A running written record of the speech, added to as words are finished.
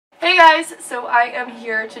guys, so I am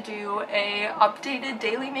here to do a updated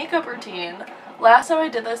daily makeup routine. Last time I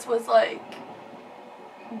did this was like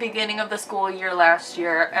beginning of the school year last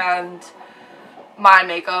year, and my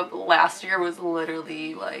makeup last year was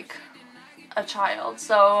literally like a child.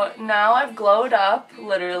 So now I've glowed up,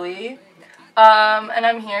 literally, and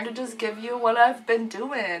I'm here to just give you what I've been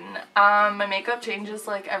doing. My makeup changes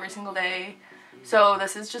like every single day, so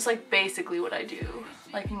this is just like basically what I do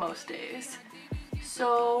like most days.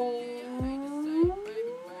 So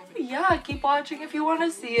yeah, keep watching if you want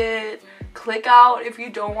to see it. Click out if you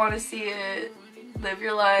don't want to see it. Live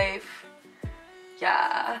your life.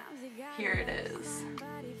 Yeah, here it is.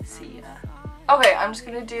 See ya. Okay, I'm just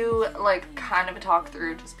gonna do like kind of a talk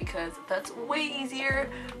through just because that's way easier.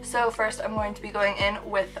 So first I'm going to be going in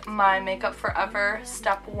with my Makeup Forever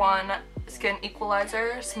Step 1 Skin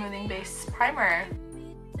Equalizer Smoothing Base Primer.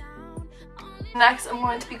 Next, I'm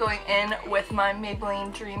going to be going in with my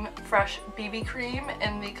Maybelline Dream Fresh BB Cream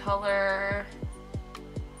in the color,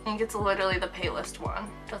 I think it's literally the palest one.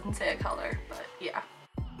 Doesn't say a color, but yeah.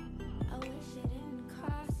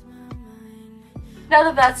 Now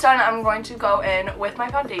that that's done, I'm going to go in with my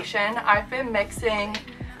foundation. I've been mixing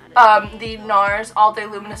the Nars All Day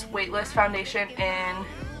Luminous Weightless foundation in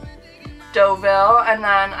Deauville, and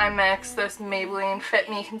then I mixed this Maybelline Fit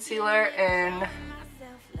Me concealer in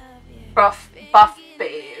buff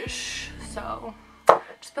beige. So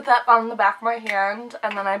just put that on the back of my hand,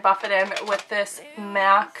 and then I buff it in with this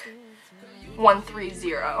MAC 130.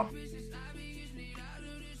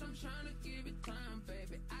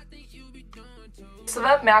 So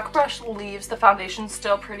that MAC brush leaves the foundation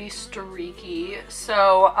still pretty streaky,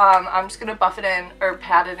 so I'm just gonna buff it in, or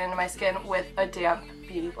pat it into my skin with a damp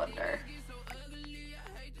beauty blender.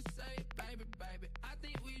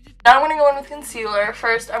 Now I'm going to go in with concealer.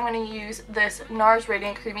 First, I'm going to use this Nars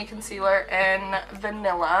Radiant Creamy Concealer in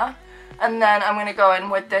Vanilla. And then I'm going to go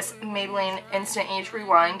in with this Maybelline Instant Age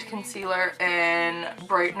Rewind Concealer in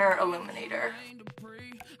Brightener Illuminator.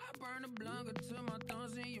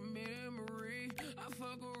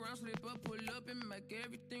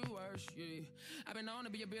 I've been on to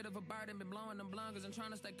be a bit of a bird and been blowing them blungers and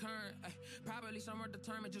trying to stay current. Probably somewhere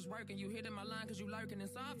determined, just working. You hitting my line cause you lurking and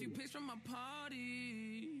saw a few pics from my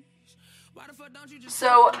party.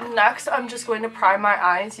 So next I'm just going to prime my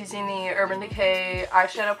eyes using the Urban Decay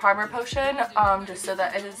eyeshadow primer potion, just so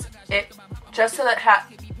that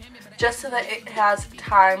it has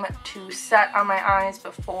time to set on my eyes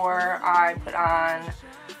before I put on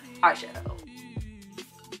eyeshadow.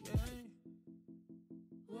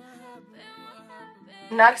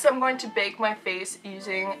 Next, I'm going to bake my face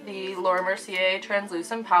using the Mercier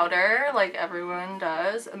translucent powder, like everyone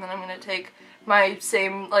does, and then I'm going to take my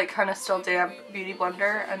same, like, kind of still damp beauty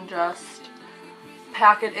blender and just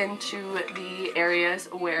pack it into the areas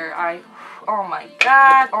where oh my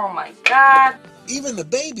god. Even the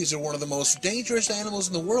babies are one of the most dangerous animals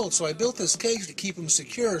in the world, so I built this cage to keep them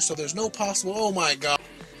secure so there's no possible, oh my god.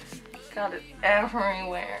 Got it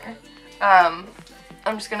everywhere.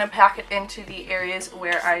 I'm just going to pack it into the areas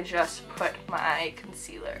where I just put my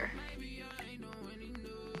concealer.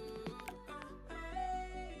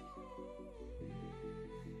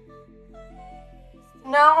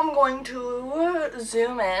 Now I'm going to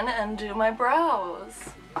zoom in and do my brows.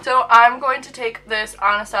 So I'm going to take this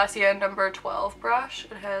Anastasia number 12 brush.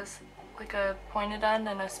 It has like a pointed end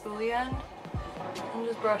and a spoolie end. And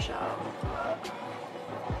just brush out.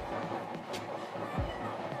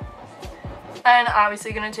 And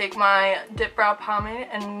obviously going to take my Dipbrow pomade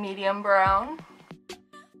in medium brown.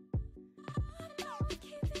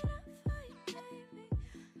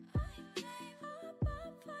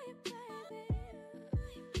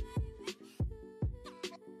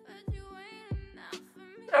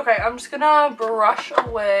 Okay, I'm just gonna brush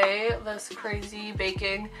away this crazy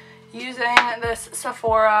baking using this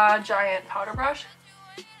Sephora giant powder brush.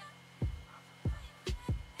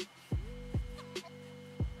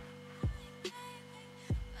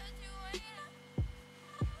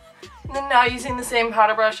 And then now using the same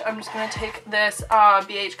powder brush, I'm just going to take this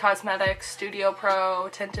BH Cosmetics Studio Pro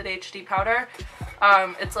Tinted HD powder.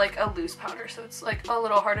 It's like a loose powder, so it's like a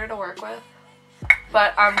little harder to work with.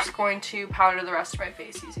 But I'm just going to powder the rest of my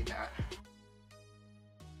face using that.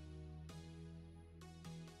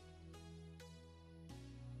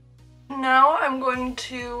 Now I'm going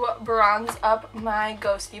to bronze up my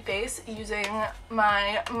ghosty face using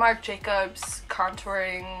my Marc Jacobs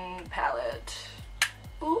contouring palette.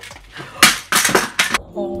 Ooh.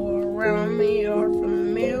 All around me are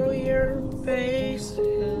familiar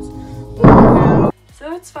faces.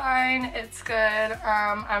 So it's fine, it's good.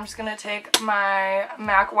 I'm just gonna take my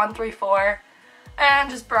MAC 134 and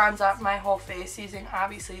just bronze up my whole face using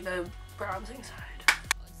obviously the bronzing side.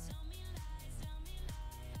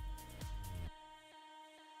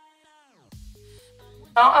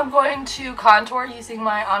 Now I'm going to contour using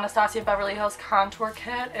my Anastasia Beverly Hills contour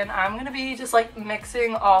kit, and I'm going to be just like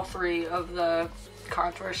mixing all three of the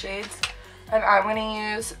contour shades. And I'm going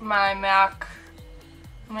to use my MAC,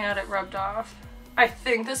 oh my god, it rubbed off. I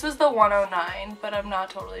think this was the 109, but I'm not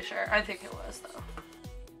totally sure. I think it was though.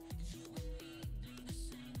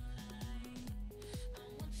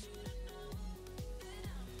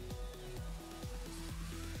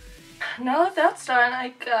 Now that that's done, I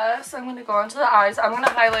guess I'm going to go on to the eyes. I'm going to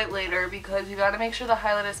highlight later because you got to make sure the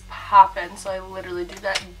highlight is poppin', so I literally do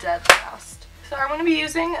that dead fast. So I'm going to be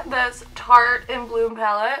using this Tartelette in Bloom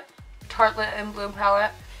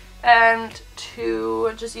palette, and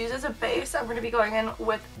to just use as a base, I'm going to be going in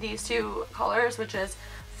with these two colors, which is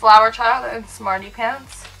Flower Child and Smarty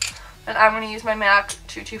Pants. And I'm going to use my MAC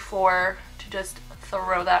 224 to just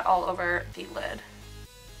throw that all over the lid.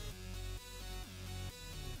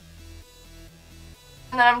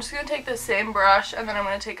 And then I'm just going to take the same brush, and then I'm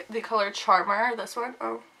going to take the color Charmer, this one,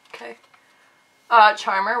 oh, okay.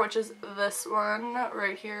 Charmer, which is this one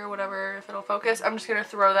right here, whatever, if it'll focus. I'm just going to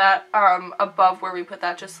throw that above where we put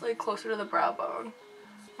that, just like closer to the brow bone.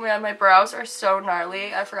 Oh my god, my brows are so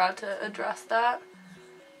gnarly, I forgot to address that,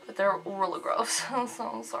 but they're really gross, I'm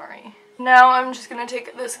so sorry. Now I'm just going to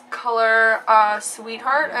take this color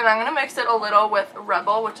Sweetheart, and I'm going to mix it a little with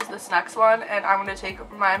Rebel, which is this next one, and I'm going to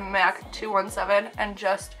take my MAC 217 and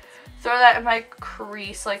just throw that in my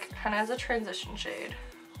crease, like kind of as a transition shade.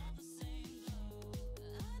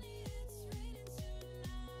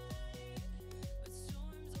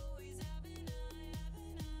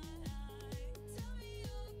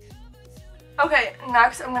 Okay,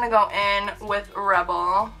 next I'm going to go in with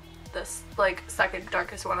Rebel, this like second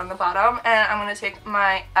darkest one on the bottom, and I'm going to take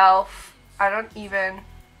my e.l.f. I don't even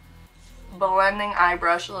blending eye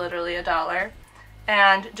brush, literally $1,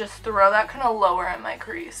 and just throw that kind of lower in my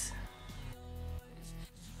crease.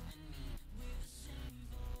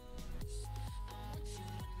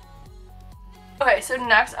 Okay, so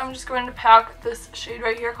next I'm just going to pack this shade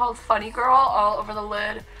right here called Funny Girl all over the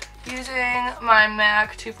lid using my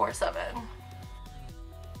MAC 247.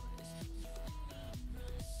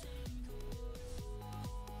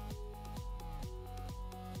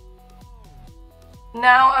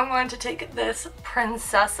 Now I'm going to take this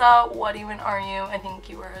Princessa, What Even Are You, I think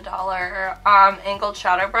you were $1, angled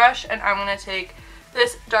shadow brush, and I'm going to take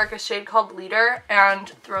this darkest shade called Leader and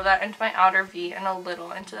throw that into my outer V and a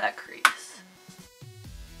little into that crease.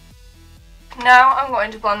 Now I'm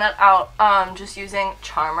going to blend that out just using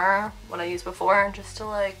Charmer, what I used before, just to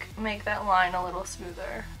like make that line a little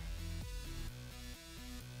smoother.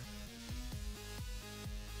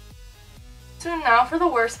 So now for the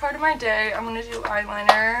worst part of my day, I'm going to do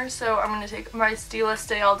eyeliner. So I'm going to take my Stila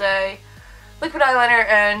Stay All Day liquid eyeliner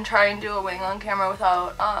and try and do a wing on camera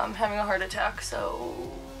without having a heart attack.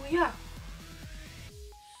 So yeah.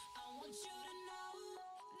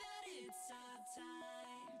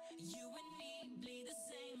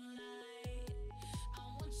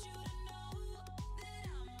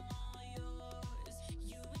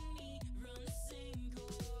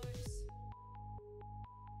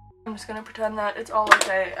 I'm just gonna pretend that it's all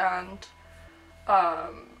okay and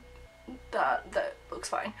that looks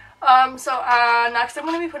fine. So next I'm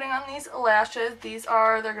gonna be putting on these lashes.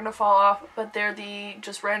 They're gonna fall off, but they're there's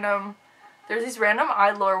these random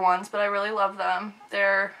Eyelure ones, but I really love them.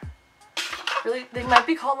 They might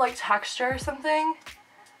be called like Texture or something.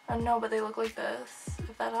 I don't know, but they look like this,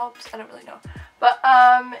 if that helps. I don't really know. But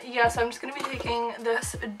yeah, so I'm just gonna be taking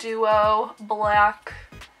this Duo black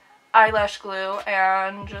eyelash glue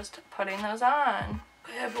and just putting those on.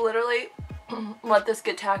 I've literally let this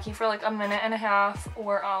get tacky for like a minute and a half,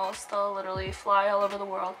 or else they'll literally fly all over the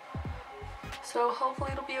world. So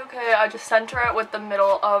hopefully it'll be okay. I just center it with the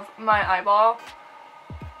middle of my eyeball.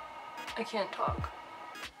 I can't talk.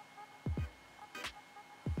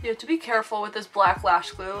 You have to be careful with this black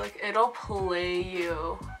lash glue, like it'll play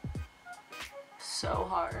you so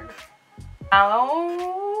hard. Now,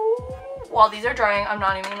 while these are drying, I'm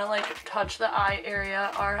not even gonna like touch the eye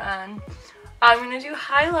area RN. I'm gonna do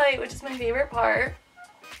highlight, which is my favorite part.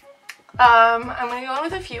 I'm gonna go in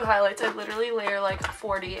with a few highlights. I literally layer like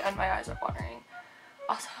 40 and my eyes are watering.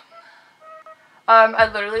 Awesome.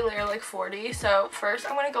 I literally layer like 40. So first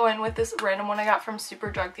I'm gonna go in with this random one I got from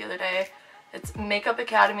Superdrug the other day. It's Makeup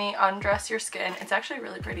Academy Undress Your Skin. It's actually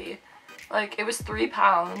really pretty. Like, it was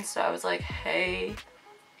 £3, so I was like, hey.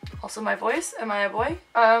 Also, my voice, am I a boy?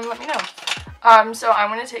 Let me know. So I'm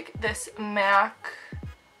gonna take this MAC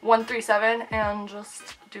 137 and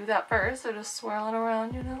just do that first. So just swirl it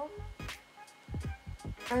around, you know.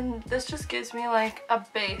 And this just gives me like a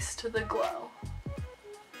base to the glow.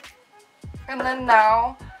 And then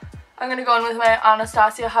now I'm going to go in with my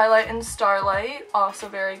Anastasia highlight in Starlight. Also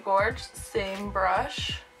very gorgeous. Same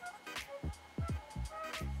brush.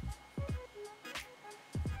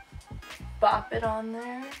 Bop it on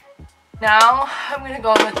there. Now I'm going to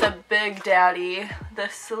go in with the Big Daddy, the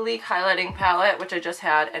Sleek Highlighting Palette, which I just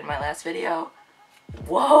had in my last video.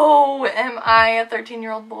 Whoa, am I a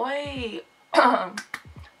 13-year-old boy?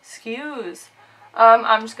 Excuse.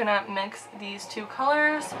 I'm just going to mix these two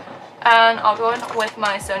colors, and I'll go in with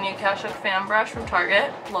my Sonia Kashuk fan brush from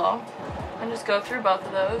Target, low, and just go through both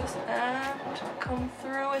of those and come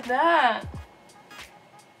through with that.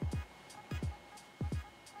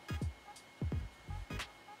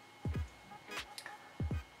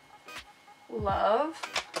 Love.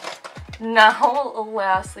 Now,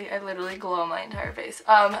 lastly, I literally glow my entire face.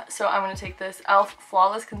 So I'm going to take this e.l.f.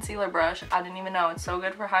 Flawless Concealer brush. I didn't even know. It's so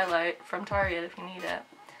good for highlight from Target if you need it.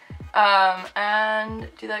 And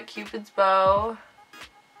do that Cupid's bow.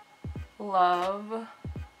 Love.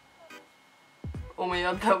 Oh my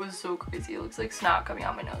god, that was so crazy. It looks like snot coming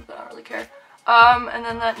out my nose, but I don't really care. And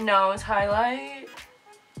then that nose highlight.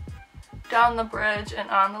 Down the bridge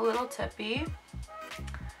and on the little tippy.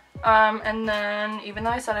 And then, even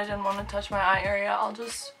though I said I didn't want to touch my eye area, I'll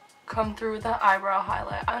just come through with that eyebrow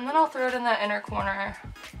highlight. And then I'll throw it in that inner corner.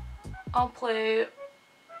 I'll play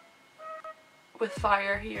with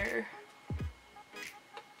fire here.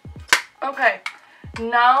 Okay,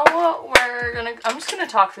 now I'm just gonna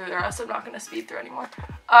talk through the rest. I'm not gonna speed through anymore.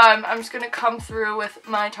 I'm just gonna come through with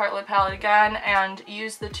my Tartelette palette again and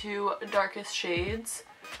use the two darkest shades.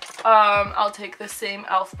 I'll take the same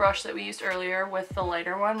e.l.f. brush that we used earlier with the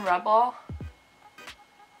lighter one, Rebel.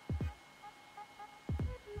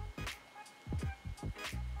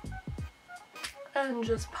 And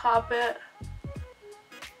just pop it.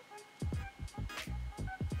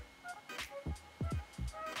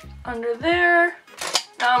 Under there.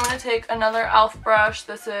 Now I'm going to take another e.l.f. brush.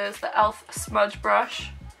 This is the e.l.f. smudge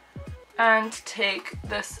brush. And take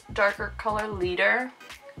this darker color Leader.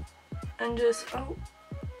 And just,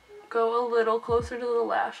 go a little closer to the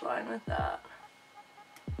lash line with that.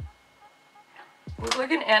 Look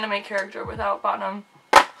like an anime character without bottom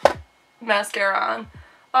mascara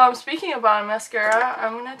on. Speaking of bottom mascara,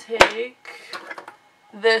 I'm going to take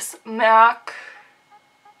this MAC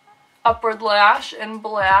Upward Lash in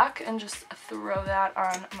black and just throw that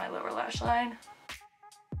on my lower lash line.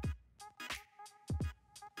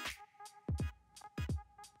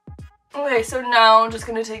 Okay, so now I'm just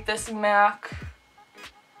going to take this MAC,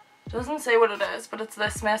 doesn't say what it is, but it's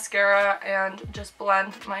this mascara, and just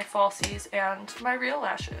blend my falsies and my real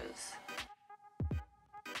lashes.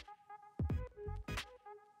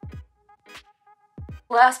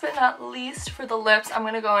 Last but not least, for the lips, I'm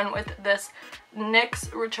going to go in with this NYX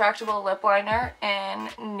Retractable Lip Liner in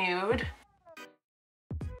Nude.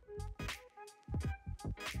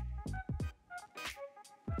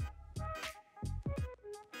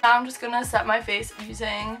 Now I'm just going to set my face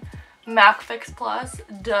using MAC Fix Plus,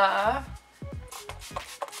 duh.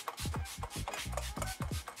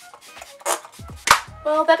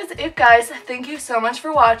 Well, that is it, guys. Thank you so much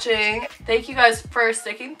for watching. Thank you guys for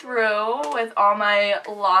sticking through with all my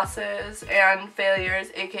losses and failures,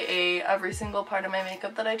 aka every single part of my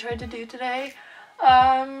makeup that I tried to do today.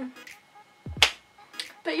 But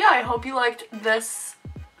yeah, I hope you liked this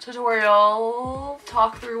tutorial,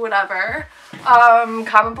 talk through, whatever.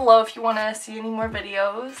 Comment below if you want to see any more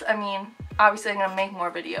videos. I mean, obviously I'm going to make more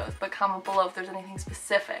videos, but comment below if there's anything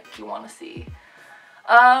specific you want to see.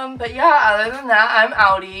 But yeah, other than that, I'm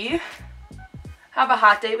outie. Have a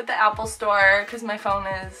hot date with the Apple Store because my phone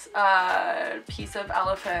is a piece of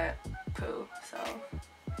elephant poo, so.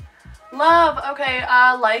 Love. Okay,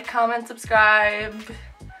 like, comment, subscribe,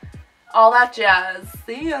 all that jazz.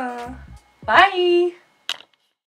 See ya. Bye.